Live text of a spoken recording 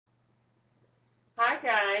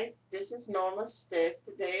Guys, this is Norma Stitz.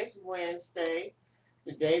 Today is Wednesday,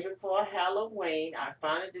 the day before Halloween. I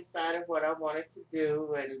finally decided what I wanted to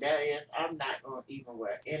do, and that is I'm not going to even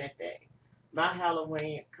wear anything. My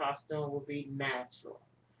Halloween costume will be natural.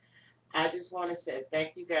 I just want to say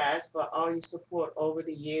thank you guys for all your support over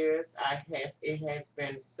the years. It has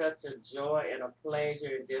been such a joy and a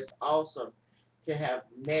pleasure and just awesome to have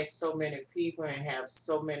met so many people and have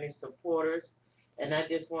so many supporters. And I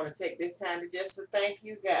just want to take this time to thank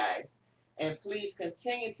you guys. And please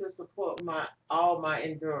continue to support my all my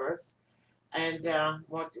endurers. And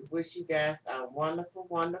want to wish you guys a wonderful,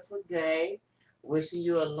 wonderful day. Wishing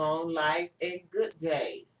you a long life and good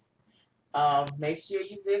days. Make sure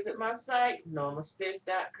you visit my site,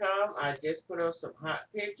 normastitz.com. I just put up some hot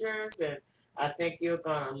pictures, and I think you're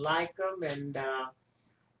going to like them. And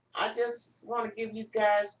I just want to give you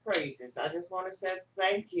guys praises. I just want to say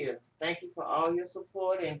thank you. Thank you for all your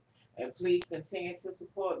support, and please continue to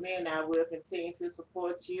support me, and I will continue to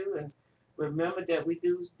support you. And remember that we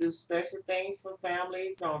do special things for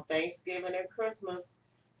families on Thanksgiving and Christmas.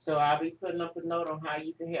 So I'll be putting up a note on how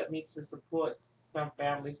you can help me to support some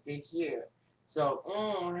families this year. So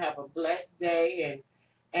have a blessed day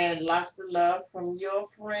and lots of love from your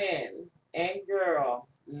friend and girl,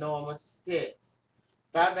 Norma Stitz.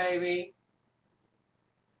 Bye, baby.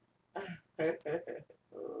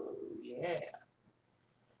 Oh, yeah.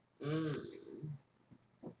 Mm.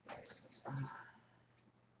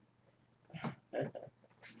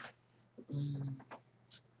 Mm.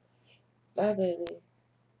 Bye, baby.